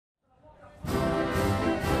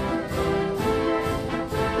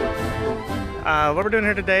What we're doing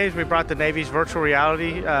here today is we brought the Navy's virtual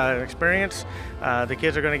reality experience. The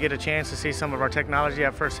kids are going to get a chance to see some of our technology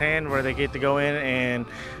at firsthand, where they get to go in and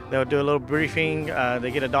they'll do a little briefing.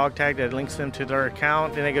 They get a dog tag that links them to their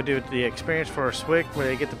account. Then they go do the experience for a SWIC, where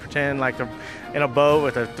they get to pretend like they're in a boat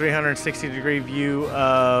with a 360-degree view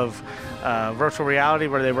of virtual reality,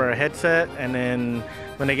 where they wear a headset. And then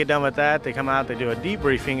when they get done with that, they come out, they do a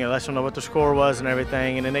debriefing. It lets them know what the score was and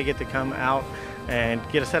everything. And then they get to come out and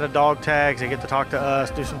get a set of dog tags. They get to talk to us,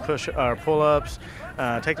 do some pull-ups,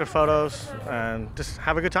 take their photos, and just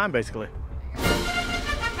have a good time, basically.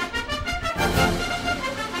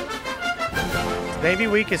 Navy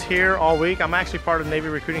Week is here all week. I'm actually part of Navy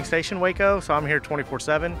Recruiting Station Waco, so I'm here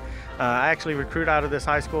 24/7. I actually recruit out of this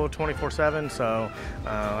high school 24/7, so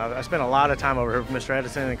I spent a lot of time over here with Mr.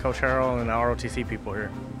 Edison and Coach Harrell and the ROTC people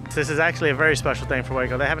here. This is actually a very special thing for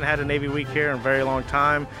Waco. They haven't had a Navy Week here in a very long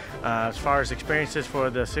time. As far as experiences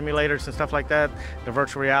for the simulators and stuff like that, the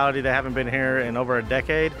virtual reality, they haven't been here in over a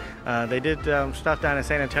decade. They did stuff down in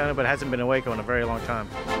San Antonio, but it hasn't been in Waco in a very long time.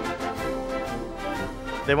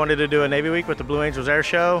 They wanted to do a Navy Week with the Blue Angels Air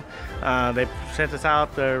Show. They sent us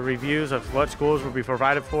out the reviews of what schools would be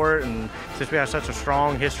provided for it, and since we have such a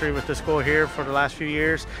strong history with the school here for the last few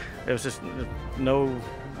years, it was just no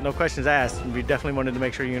questions asked. We definitely wanted to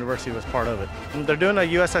make sure university was part of it. They're doing a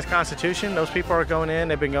USS Constitution. Those people are going in.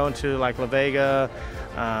 They've been going to like La Vega.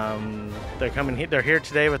 They're here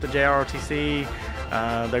today with the JROTC.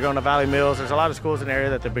 They're going to Valley Mills. There's a lot of schools in the area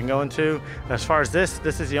that they've been going to. As far as this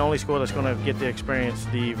is the only school that's going to get to experience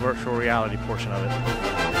the virtual reality portion of it.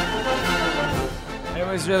 It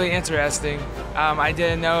was really interesting. I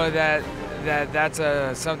didn't know that's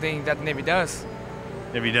something that the Navy does.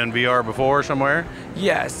 Have you done VR before somewhere?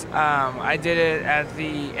 Yes, I did it at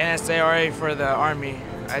the NSARA for the Army.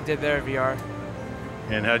 I did their VR.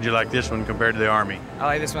 And how'd you like this one compared to the Army? I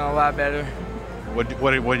like this one a lot better. What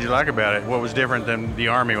did you like about it? What was different than the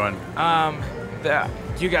Army one?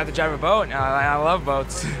 You got to drive a boat. I love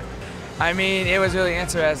boats. I mean, it was really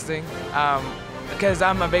interesting because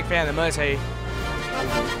I'm a big fan of the military.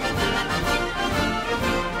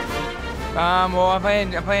 Well, I'm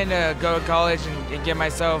planning to go to college and get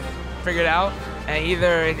myself figured out, and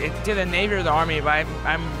it's either the Navy or the Army, but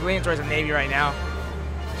I'm leaning towards the Navy right now.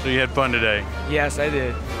 So you had fun today? Yes, I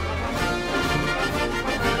did.